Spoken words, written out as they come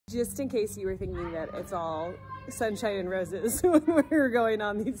Just in case you were thinking that it's all sunshine and roses when we're going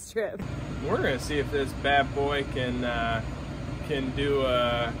on these trips. We're gonna see if this bad boy can do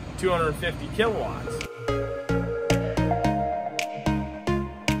 250 kilowatts.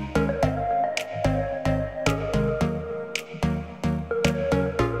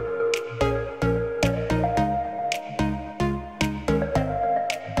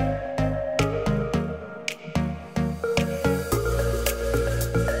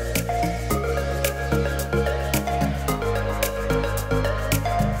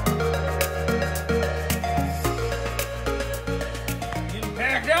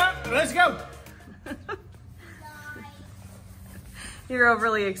 Let's go. You're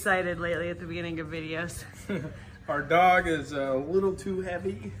overly excited lately at the beginning of videos. Our dog is a little too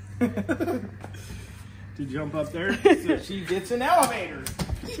heavy to jump up there, so she gets an elevator.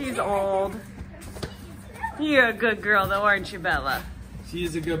 She's old. You're a good girl though, aren't you, Bella? She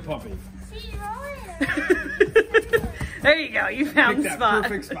is a good puppy. There you go, you found the spot.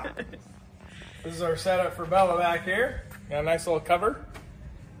 Perfect spot. This is our setup for Bella back here. Got a nice little cover.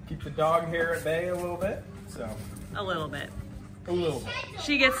 Keep the dog hair at bay a little bit. So A little bit. A little bit.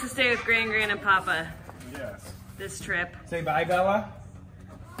 She gets to stay with Gran and Papa Yes. this trip. Say bye, Bella.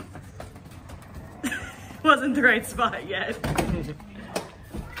 Wasn't the right spot yet.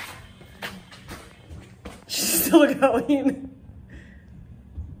 She's still going.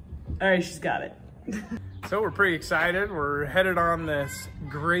 All right, she's got it. So we're pretty excited. We're headed on this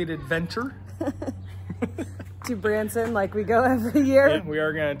great adventure. To Branson, like we go every year. Yeah, we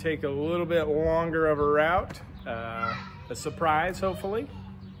are going to take a little bit longer of a route. A surprise, hopefully.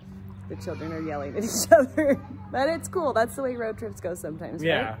 The children are yelling at each other, but it's cool. That's the way road trips go sometimes,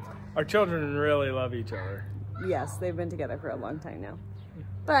 Yeah, right? our children really love each other. Yes, they've been together for a long time now.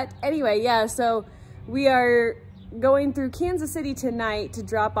 But anyway, yeah, so we are going through Kansas City tonight to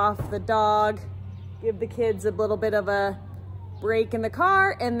drop off the dog, give the kids a little bit of a break in the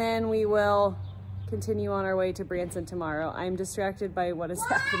car, and then we will continue on our way to Branson tomorrow. I'm distracted by what is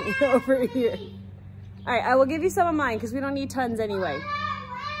happening over here. All right, I will give you some of mine because we don't need tons anyway.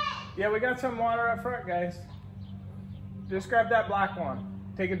 Yeah, we got some water up front, guys. Just grab that black one.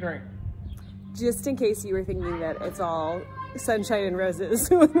 Take a drink. Just in case you were thinking that it's all sunshine and roses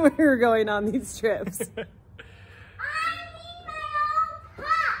when we're going on these trips.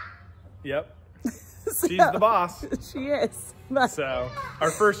 Yep. She's the boss. She is. So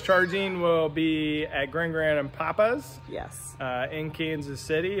our first charging will be at Gran and Papa's. Yes. In Kansas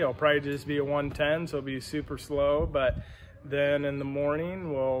City. It'll probably just be a 110, so it'll be super slow. But then in the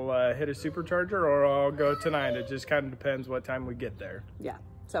morning, we'll hit a supercharger, or I'll go tonight. It just kind of depends what time we get there. Yeah.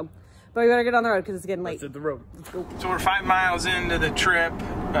 So, but we better get on the road because it's getting late. Let's hit the road. So we're 5 miles into the trip.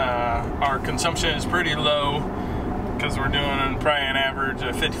 Our consumption is pretty low because we're doing probably an average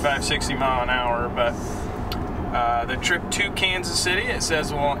of 55, 60 mile an hour. But the trip to Kansas City, it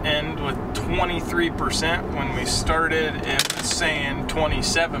says will end with 23%. When we started, it was saying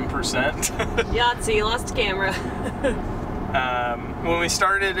 27%. Yahtzee, lost camera. When we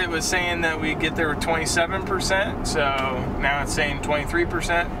started, it was saying that we'd get there with 27%. So now it's saying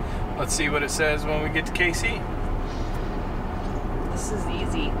 23%. Let's see what it says when we get to KC. This is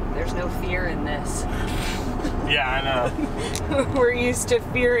easy. There's no fear in this. Yeah, I know. We're used to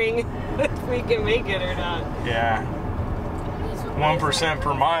fearing if we can make it or not. Yeah. 1%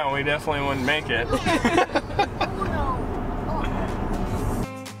 per mile, we definitely wouldn't make it.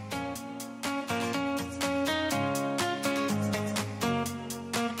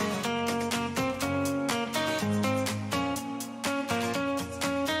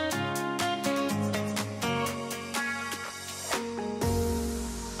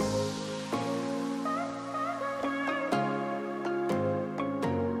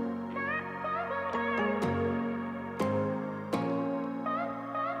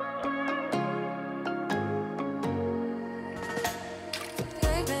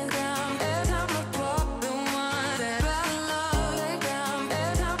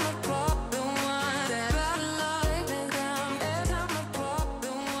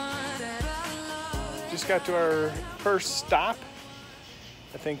 Just got to our first stop.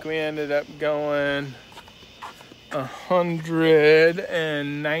 I think we ended up going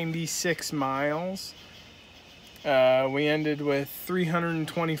 196 miles. We ended with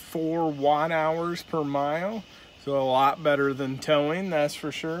 324 watt hours per mile, so a lot better than towing, that's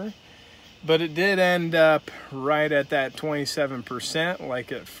for sure. But it did end up right at that 27%,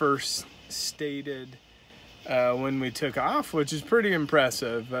 like it first stated when we took off, which is pretty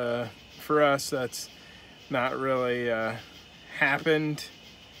impressive. For us, that's not really happened,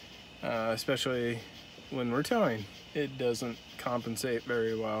 especially when we're towing. it doesn't compensate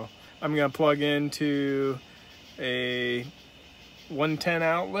very well. I'm gonna plug into a 110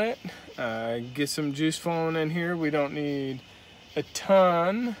 outlet, get some juice flowing in here. We don't need a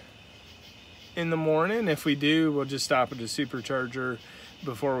ton in the morning. If we do, we'll just stop at a supercharger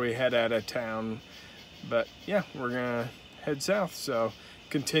before we head out of town. But yeah, we're gonna head south, so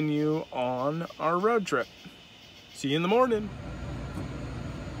continue on our road trip. See you in the morning.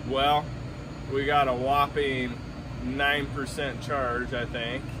 Well, we got a whopping 9% charge, I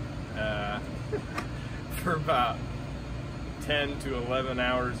think, for about 10 to 11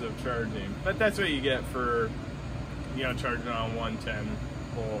 hours of charging. But that's what you get for, you know, charging on 110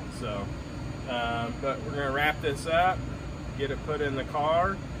 volt. So, but we're gonna wrap this up, get it put in the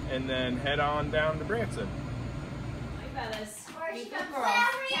car, and then head on down to Branson. Hi, fellas. You good girl.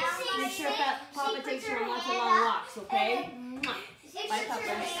 Make sure that Papa takes you on lots of long walks, okay? Bye,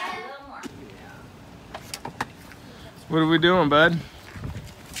 Papa. What are we doing, bud?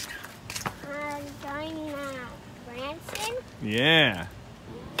 Going Branson. Yeah.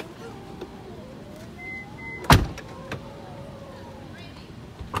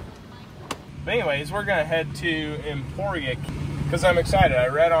 But anyways, we're gonna head to Emporia because I'm excited. I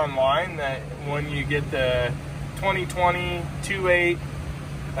read online that when you get the 2020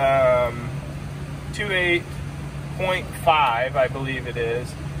 28.5, I believe it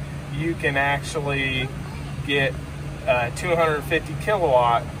is, you can actually get 250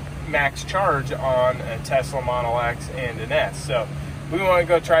 kilowatt max charge on a Tesla Model X and an S. So we want to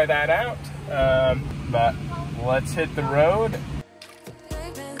go try that out, but let's hit the road.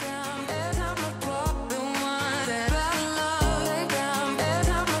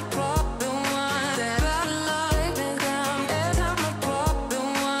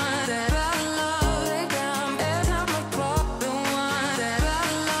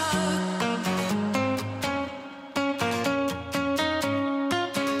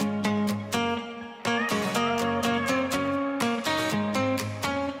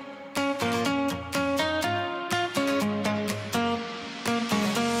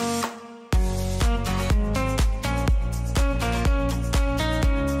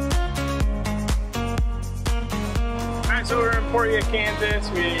 So we're in Emporia, Kansas.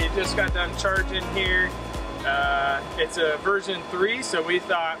 We just got done charging here. It's a version 3, so we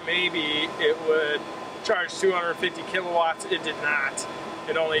thought maybe it would charge 250 kilowatts. It did not.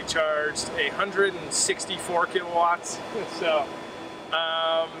 It only charged 164 kilowatts. So,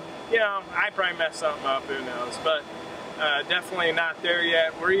 you know, I probably messed something up, who knows. But definitely not there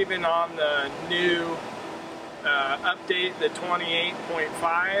yet. We're even on the new update, the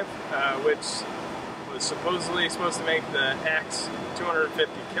 28.5, which was supposedly supposed to make the X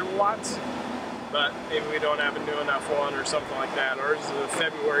 250 kilowatts, but maybe we don't have a new enough one or something like that. Ours is a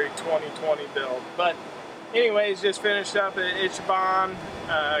February 2020 build. But anyways, just finished up at Ichiban,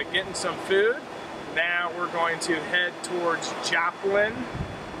 getting some food. Now we're going to head towards Joplin,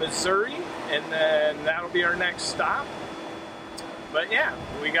 Missouri, and then that'll be our next stop. But yeah,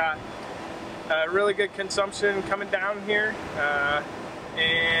 we got really good consumption coming down here,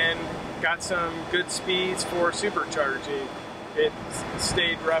 and got some good speeds for supercharging. It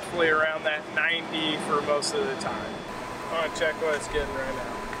stayed roughly around that 90 for most of the time. I want to check what it's getting right now.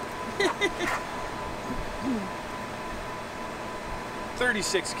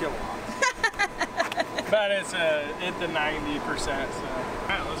 36 kilowatts. But it's at the 90%. So.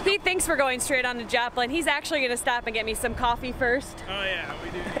 Right, Pete thinks we're going straight on to Joplin. He's actually going to stop and get me some coffee first. Oh yeah, we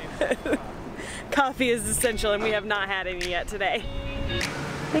do need some coffee. Coffee is essential, and we have not had any yet today.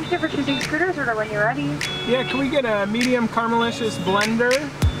 Thank you for choosing Scooters. Order when you're ready. Yeah, can we get a medium caramelicious blender?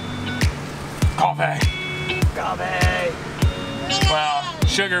 Coffee. Coffee. Well,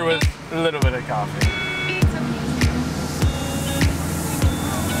 sugar with a little bit of coffee.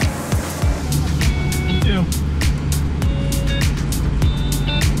 Ew.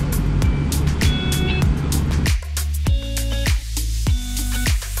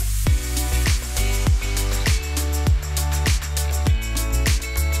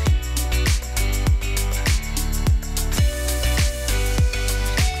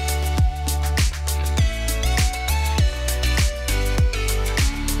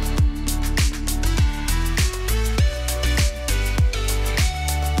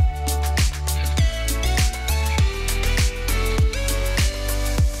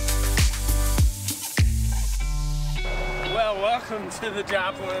 Welcome to the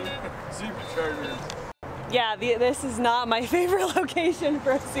Joplin Supercharger. Yeah, this is not my favorite location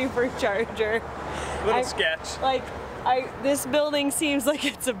for a supercharger. Little sketch. Like, this building seems like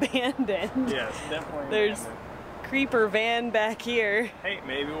it's abandoned. Yes, definitely. There's creeper van back here. Hey,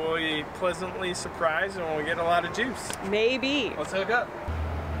 maybe we'll be pleasantly surprised and we'll get a lot of juice. Maybe. Let's hook up.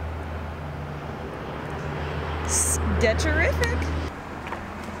 Terrific.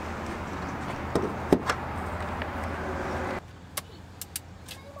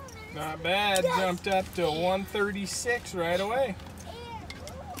 Not bad. Jumped up to 136 right away.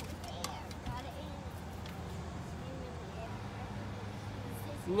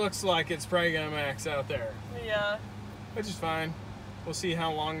 Looks like it's probably gonna max out there. Yeah. Which is fine. We'll see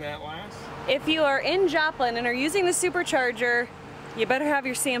how long that lasts. If you are in Joplin and are using the Supercharger, you better have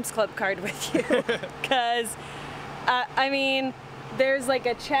your Sam's Club card with you. Because, I mean, there's like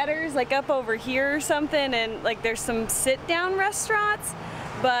a Cheddar's like up over here or something, and like there's some sit-down restaurants,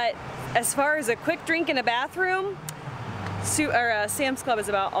 but as far as a quick drink in a bathroom, Sam's Club is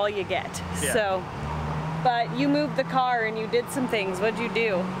about all you get. Yeah. So, but you moved the car and you did some things. What'd you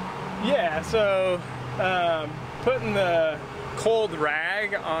do? Yeah, so putting the cold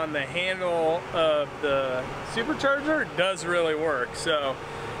rag on the handle of the Supercharger does really work. So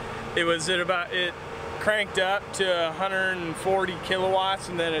it was at about, it cranked up to 140 kilowatts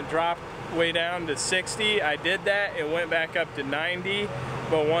and then it dropped way down to 60. I did that, it went back up to 90,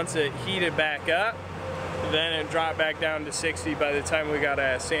 but once it heated back up, then it dropped back down to 60 by the time we got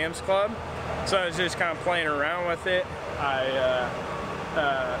at Sam's Club. So I was just kind of playing around with it. I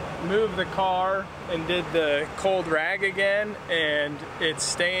moved the car and did the cold rag again, and it's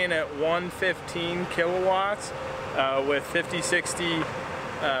staying at 115 kilowatts with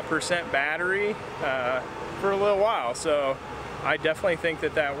 50-60% battery for a little while. So I definitely think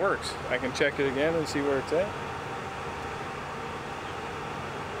that that works. I can check it again and see where it's at.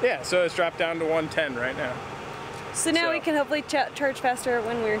 Yeah, so it's dropped down to 110 right now. So now we can hopefully charge faster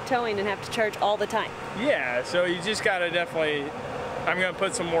when we're towing and have to charge all the time. Yeah, so you just gotta definitely, I'm gonna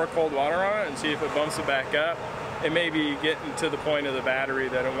put some more cold water on it and see if it bumps it back up. It may be getting to the point of the battery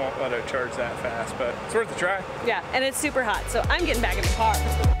that it won't let it charge that fast, but it's worth a try. Yeah, and it's super hot, so I'm getting back in the car.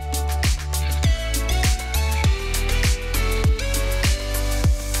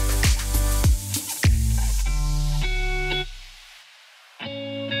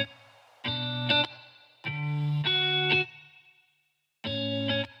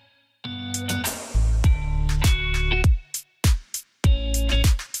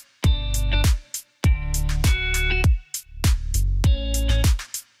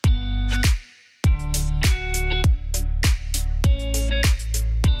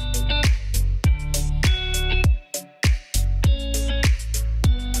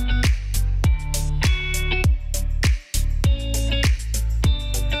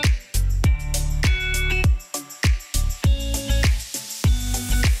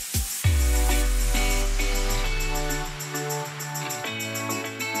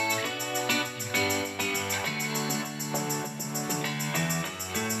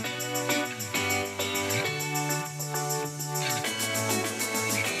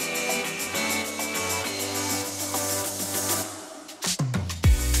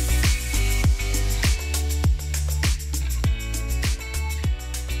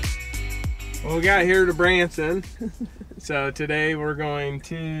 Well, we got here to Branson, so today we're going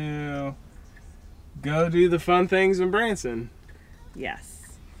to go do the fun things in Branson.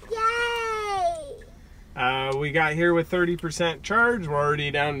 Yes. Yay! We got here with 30% charge. We're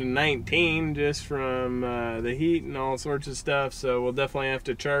already down to 19 just from the heat and all sorts of stuff, so we'll definitely have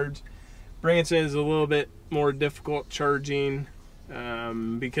to charge. Branson is a little bit more difficult charging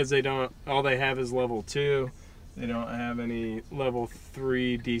because they don't, all they have is level 2. They don't have any level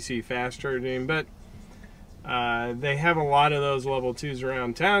 3 DC fast charging, but they have a lot of those level 2s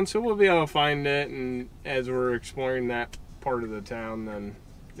around town, so we'll be able to find it, and as we're exploring that part of the town, then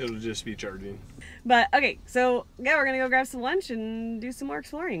it'll just be charging. But okay, so yeah, we're gonna go grab some lunch and do some more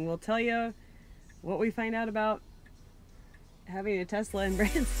exploring. We'll tell you what we find out about having a Tesla in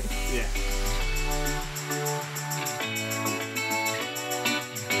Branson. Yeah.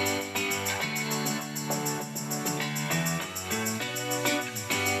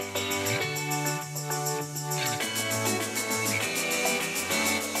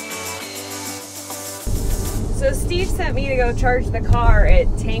 So Steve sent me to go charge the car at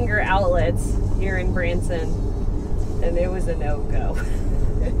Tanger Outlets here in Branson, and it was a no-go.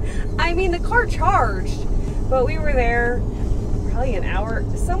 I mean, the car charged, but we were there probably an hour,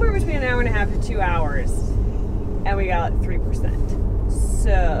 somewhere between an hour and a half to 2 hours, and we got 3%.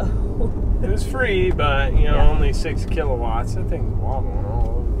 So it was free, but you know, yeah, only 6 kilowatts. That thing's wobbling all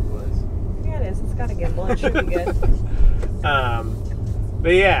over the place. Yeah, it is. It's got a gimbal. It should be good.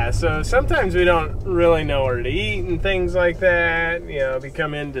 But yeah, so sometimes we don't really know where to eat and things like that, you know,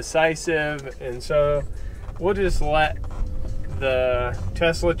 become indecisive. And so we'll just let the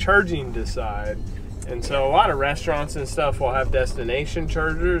Tesla charging decide. And so a lot of restaurants and stuff will have destination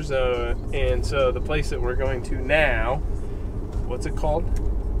chargers, and so the place that we're going to now, what's it called?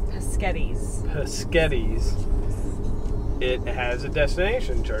 Paschetti's. Paschetti's. It has a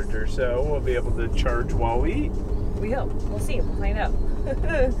destination charger, so we'll be able to charge while we eat. We hope. We'll see. We'll find out.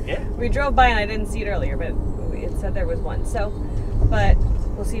 Yeah. We drove by and I didn't see it earlier, but it said there was one. So, but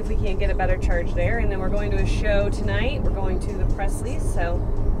we'll see if we can't get a better charge there. And then we're going to a show tonight. We're going to the Presley's, so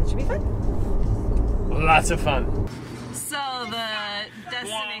it should be fun. Lots of fun. So the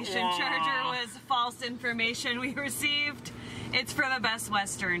destination charger was false information we received. It's for the Best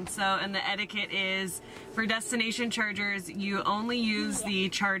Western. So, and the etiquette is for destination chargers, you only use the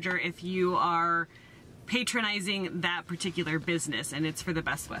charger if you are patronizing that particular business, and it's for the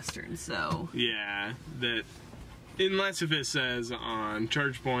Best Western. So yeah, that unless if it says on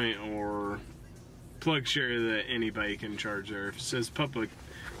ChargePoint or PlugShare that anybody can charge there. If it says public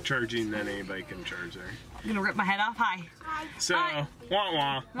charging, then anybody can charge there. I'm gonna rip my head off. Hi. So Hi. wah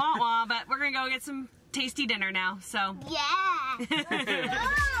wah. Wah wah. But we're gonna go get some tasty dinner now. So Yeah.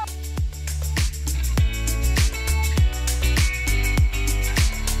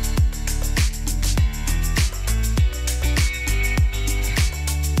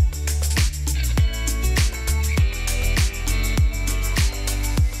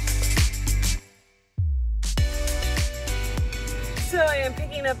 So I am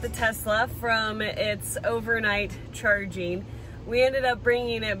picking up the Tesla from its overnight charging. We ended up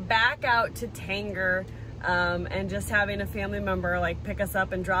bringing it back out to Tanger and just having a family member like pick us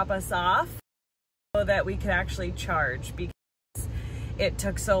up and drop us off so that we could actually charge because it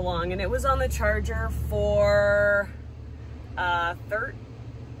took so long. And it was on the charger for how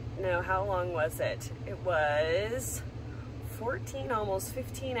long was it? It was 14, almost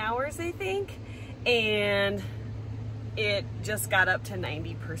 15 hours, I think. And it just got up to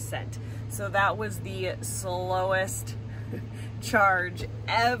 90%. So that was the slowest charge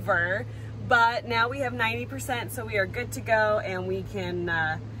ever. But now we have 90%, so we are good to go, and we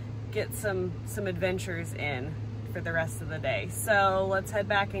can get some adventures in for the rest of the day. So let's head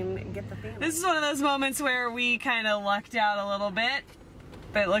back and get the family. This is one of those moments where we kind of lucked out a little bit,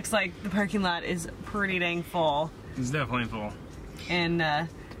 but it looks like the parking lot is pretty dang full. It's definitely full. And the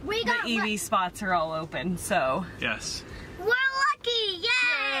EV spots are all open, so. Yes. We're lucky,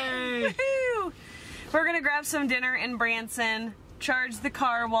 yay! Woohoo! We're gonna grab some dinner in Branson, charge the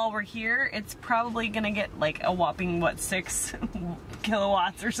car while we're here. It's probably gonna get like a whopping, what, 6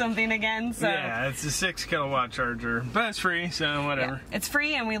 kilowatts or something again, so. Yeah, it's a 6 kilowatt charger, but it's free, so whatever. Yeah, it's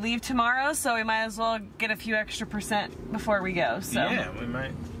free and we leave tomorrow, so we might as well get a few extra % before we go, so. Yeah, we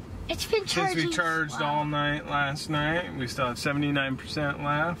might. It's been charging. Since we charged all night last night, we still have 79%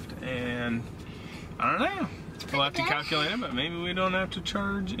 left, and I don't know. We'll have to calculate it, but maybe we don't have to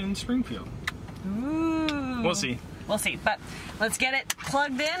charge in Springfield. Ooh. We'll see. We'll see, but let's get it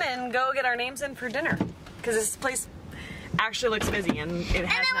plugged in and go get our names in for dinner. Because this place actually looks busy and it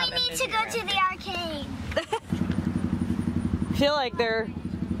has not been busy. And then we need to go to the arcade. I feel like their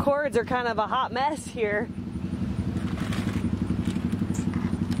cords are kind of a hot mess here.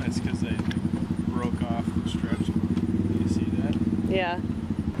 That's because they broke off the stretch. You see that? Yeah.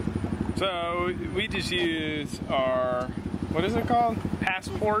 So we just use our, what is it called?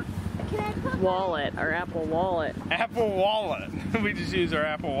 Passport? Wallet, our Apple Wallet. Apple Wallet. We just use our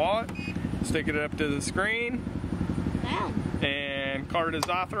Apple Wallet, stick it up to the screen, and card is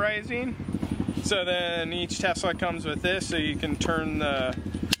authorizing. So then each Tesla comes with this, so you can turn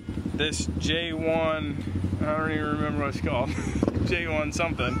this J1, I don't even remember what it's called, J1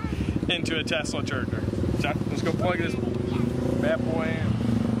 something, into a Tesla charger. So let's go plug this bad boy in.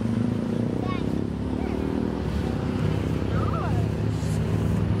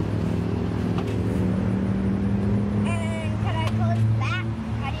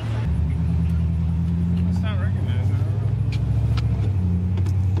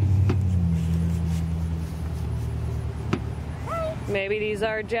 Maybe these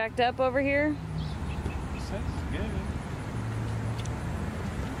are jacked up over here. That's good.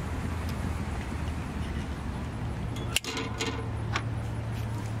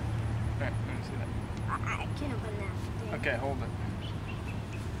 Alright, let me see that. I can't open that. Okay, hold it.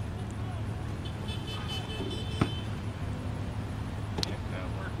 Yeah, not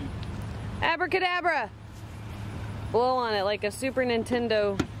working. Abracadabra! Blow on it like a Super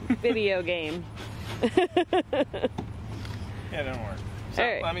Nintendo video game. Yeah, it didn't work. So All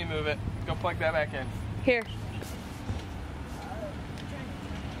right. Let me move it. Go plug that back in. Here.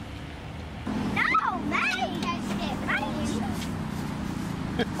 No, man! You guys get right.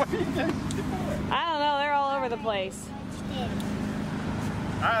 What are you guys doing? I don't know, they're all over over the place. All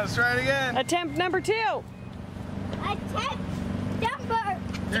right, let's try it again. Attempt number 2. Attempt number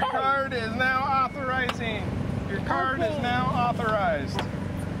 2. Your card is now authorizing. Your card is now authorized.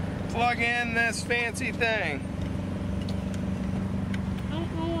 Plug in this fancy thing.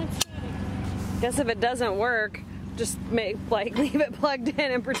 Guess if it doesn't work, just leave it plugged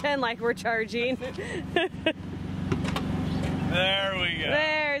in and pretend like we're charging. There we go.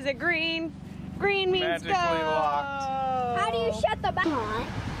 There's a green. Green means Magically go. locked. How do you shut the back on?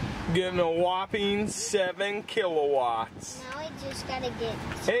 Getting a whopping 7 kilowatts. Now we just gotta get.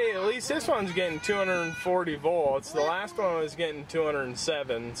 Hey, at least this one's getting 240 volts. The last one was getting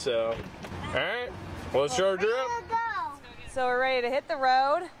 207, so. All right, let's charge her up. Go. So we're ready to hit the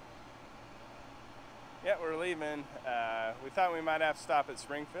road. Yeah, we're leaving. We thought we might have to stop at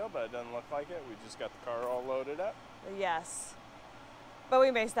Springfield, but it doesn't look like it. We just got the car all loaded up. Yes. But we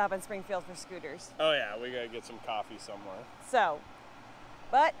may stop in Springfield for scooters. Oh yeah, we gotta get some coffee somewhere. So,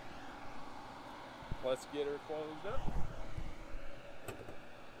 but Let's get her closed up.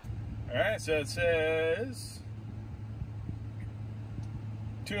 All right, so it says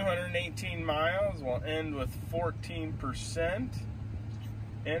 218 miles. We'll end with 14%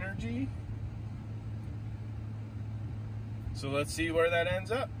 energy. So let's see where that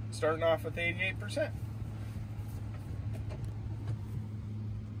ends up. Starting off with 88%.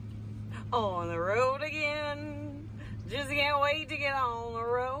 on the road again. Just can't wait to get on the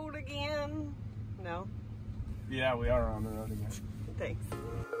road again. No? Yeah, we are on the road again. Thanks.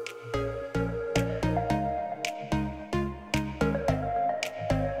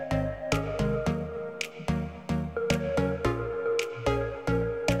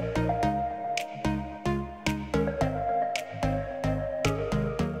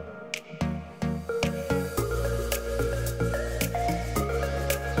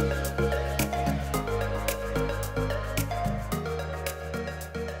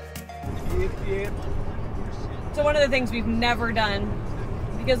 So one of the things we've never done,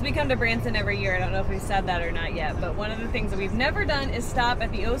 because we come to Branson every year, I don't know if we've said that or not yet, but one of the things that we've never done is stop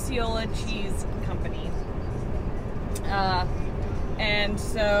at the Osceola Cheese Company. And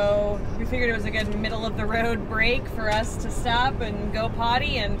so we figured it was a good middle of the road break for us to stop and go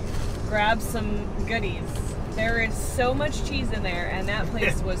potty and grab some goodies. There is so much cheese in there, and that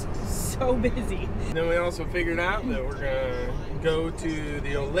place was so busy. Then we also figured out that we're gonna go to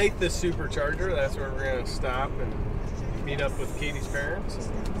the Olathe Supercharger. That's where we're gonna stop and meet up with Katie's parents.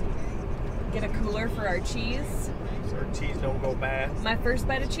 Get a cooler for our cheese. So our cheese don't go bad. My first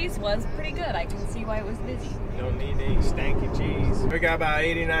bite of cheese was pretty good. I can see why it was busy. Don't need any stanky cheese. We got about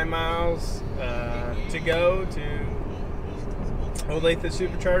 89 miles to go to Olathe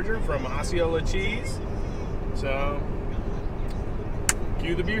Supercharger from Osceola Cheese. So,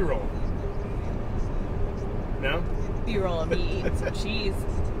 cue the B-roll. No? B-roll of me eating some cheese.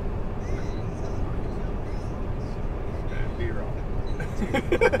 B-roll.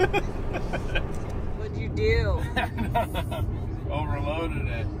 What'd you do? Overloaded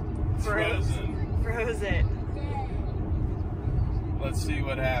it. Frozen. Froze it. Let's see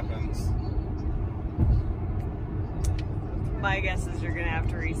what happens. My guess is you're gonna have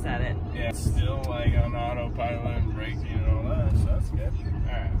to reset it. Yeah, it's still like on autopilot and braking and all that, so that's good.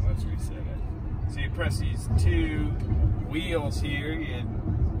 Alright, let's reset it. So you press these two wheels here, you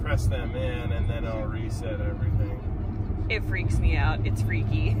press them in, and then it'll reset everything. It freaks me out. It's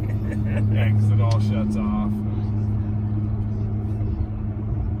freaky. Yeah, because it all shuts off.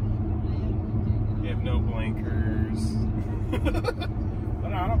 You have no blinkers.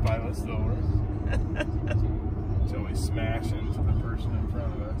 But autopilot still works. So we smash into the person in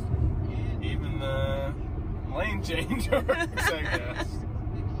front of us. Even the lane change works, I guess.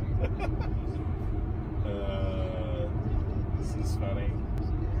 This is funny.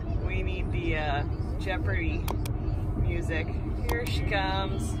 We need the Jeopardy music. Here she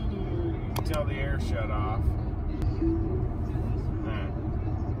comes. Tell the air shut off. Alright.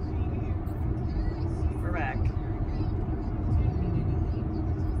 We're back.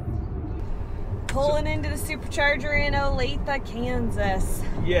 Pulling into the supercharger in Olathe, Kansas.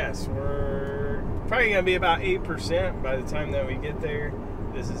 Yes, we're probably going to be about 8% by the time that we get there.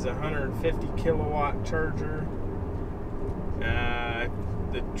 This is a 150 kilowatt charger.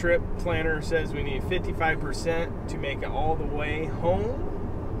 The trip planner says we need 55% to make it all the way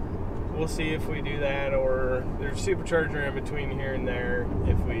home. We'll see if we do that, or there's a supercharger in between here and there.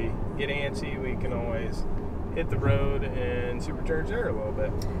 If we get antsy, we can always hit the road and supercharge there a little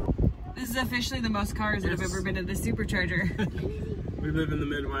bit. This is officially the most cars that have ever been to the supercharger. We live in the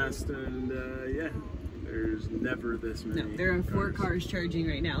Midwest, and yeah, There's never this many. No, there are 4 cars charging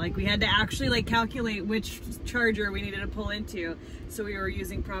right now. Like we had to actually like calculate which charger we needed to pull into, so we were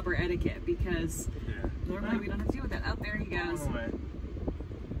using proper etiquette because normally we don't have to deal with that. Out there he goes.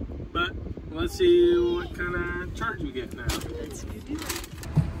 But let's see what kind of charge we get now. Let's do it.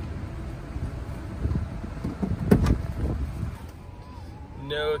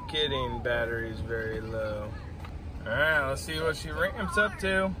 No kidding, battery's very low. All right, let's see what she ramps up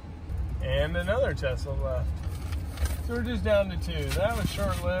to. And another Tesla left. So we're just down to 2. That was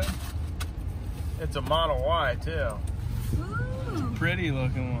short-lived. It's a Model Y too. Ooh. Pretty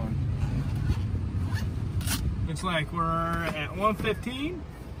looking one. It's like we're at 115.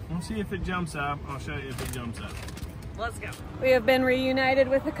 We'll see if it jumps up. I'll show you if it jumps up. Let's go. We have been reunited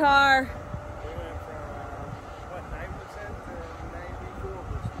with the car. We went from, what, 9% to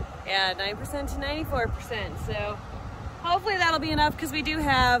 94%? Yeah, 9% to 94%. So hopefully that'll be enough because we do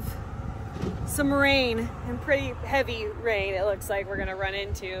have some rain and pretty heavy rain it looks like we're gonna run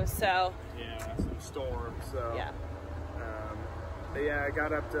into. So yeah, some storms. So yeah. But yeah, I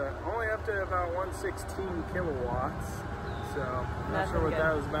got only up to about 116 kilowatts. So I'm not sure what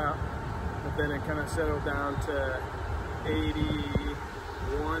that was about. But then it kind of settled down to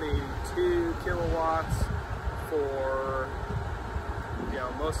 81, 82 kilowatts for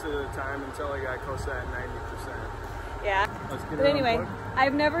most of the time until I got close to that 90%. Yeah. Let's get but anyway,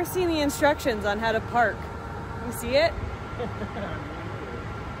 I've never seen the instructions on how to park. You see it?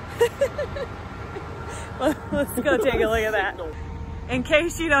 Well, let's go take a look at that. In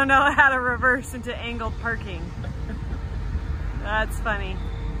case you don't know how to reverse into angled parking. That's funny.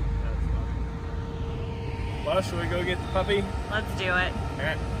 Well, should we go get the puppy? Let's do it. All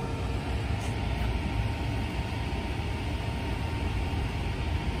right.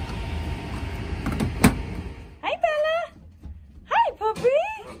 Hi, Bella. Hi, puppy.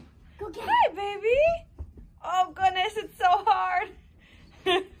 Hi, baby. Oh, goodness, it's so hard.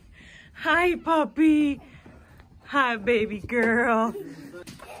 Hi, puppy. Hi, baby girl.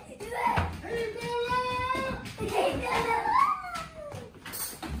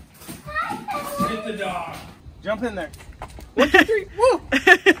 Get the dog. Jump in there. 1, 2, 3. Woo!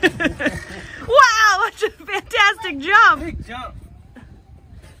 Wow, what a fantastic jump. Big jump.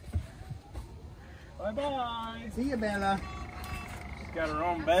 Bye-bye. See you, Bella. She's got her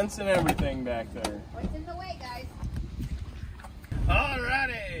own vents and everything back there. What's in the way, guys?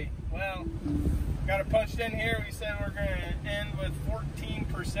 Alrighty. Well, got her punched in here. We said we're going to end with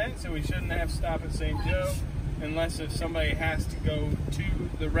 14%, so we shouldn't have to stop at St. Joe unless if somebody has to go to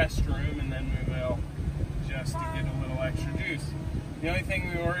the restroom, and then we will, just to get a little extra juice. The only thing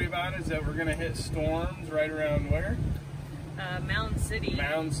we worry about is that we're going to hit storms right around where? Mound City.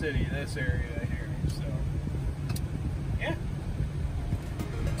 Mound City, this area here. So, yeah.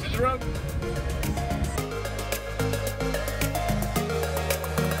 To the road.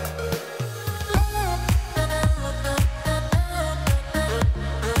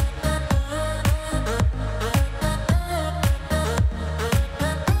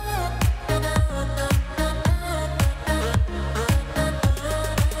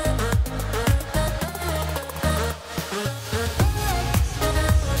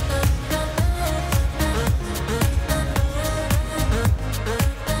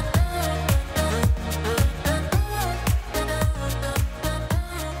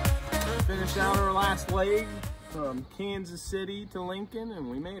 Leg from Kansas City to Lincoln, and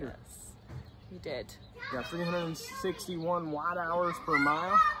we made her. Yes, we did. Got 361 watt hours per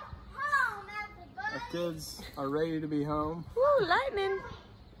mile. Our kids are ready to be home. Woo, lightning.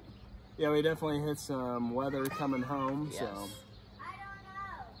 Yeah, we definitely hit some weather coming home. Yes. So.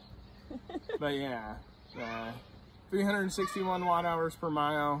 But yeah, 361 watt hours per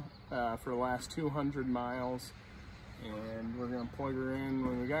mile for the last 200 miles. And we're gonna plug her in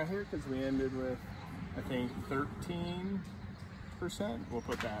when we got here because we ended with, I think, 13%. We'll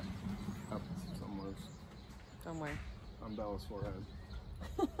put that up somewhere on Bella's forehead.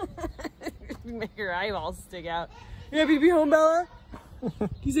 Make her eyeballs stick out. You happy to be home, Bella? Can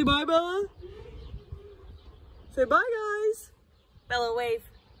you say bye, Bella? Say bye, guys. Bella, wave.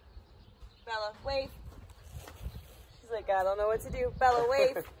 Bella, wave. She's like, I don't know what to do. Bella,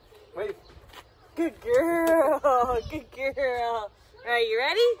 wave. Wait. Good girl. Good girl. All right, you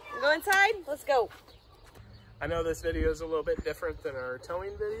ready? Go inside. Let's go. I know this video is a little bit different than our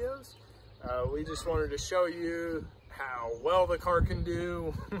towing videos. We just wanted to show you how well the car can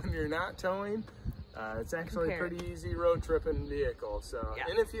do when you're not towing. It's actually a pretty easy road tripping vehicle. So, yeah.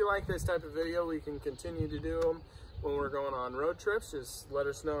 And if you like this type of video, we can continue to do them. when we're going on road trips, just let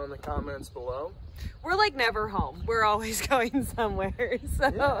us know in the comments below. We're like never home. We're always going somewhere.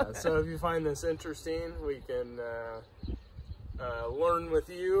 So Yeah, so if you find this interesting, we can learn with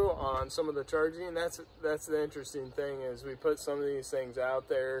you on some of the charging. That's the interesting thing, is we put some of these things out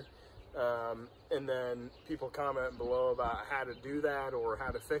there, and then people comment below about how to do that or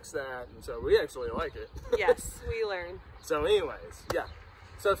how to fix that, and so we actually like it. yes, we learn. So anyways, yeah.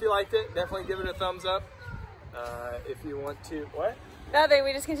 So if you liked it, definitely give it a thumbs up. If you want to, what? Nothing,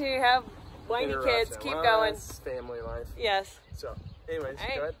 we just continue to have whiny kids. Keep going. It's family life. Yes. So anyways,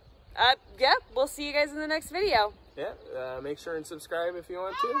 right. go ahead. Yeah, we'll see you guys in the next video. Yeah, make sure and subscribe if you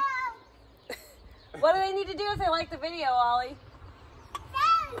want to. What do they need to do if they like the video, Ollie?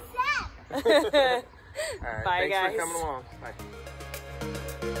 All right, Bye, thanks guys. for coming along. Bye.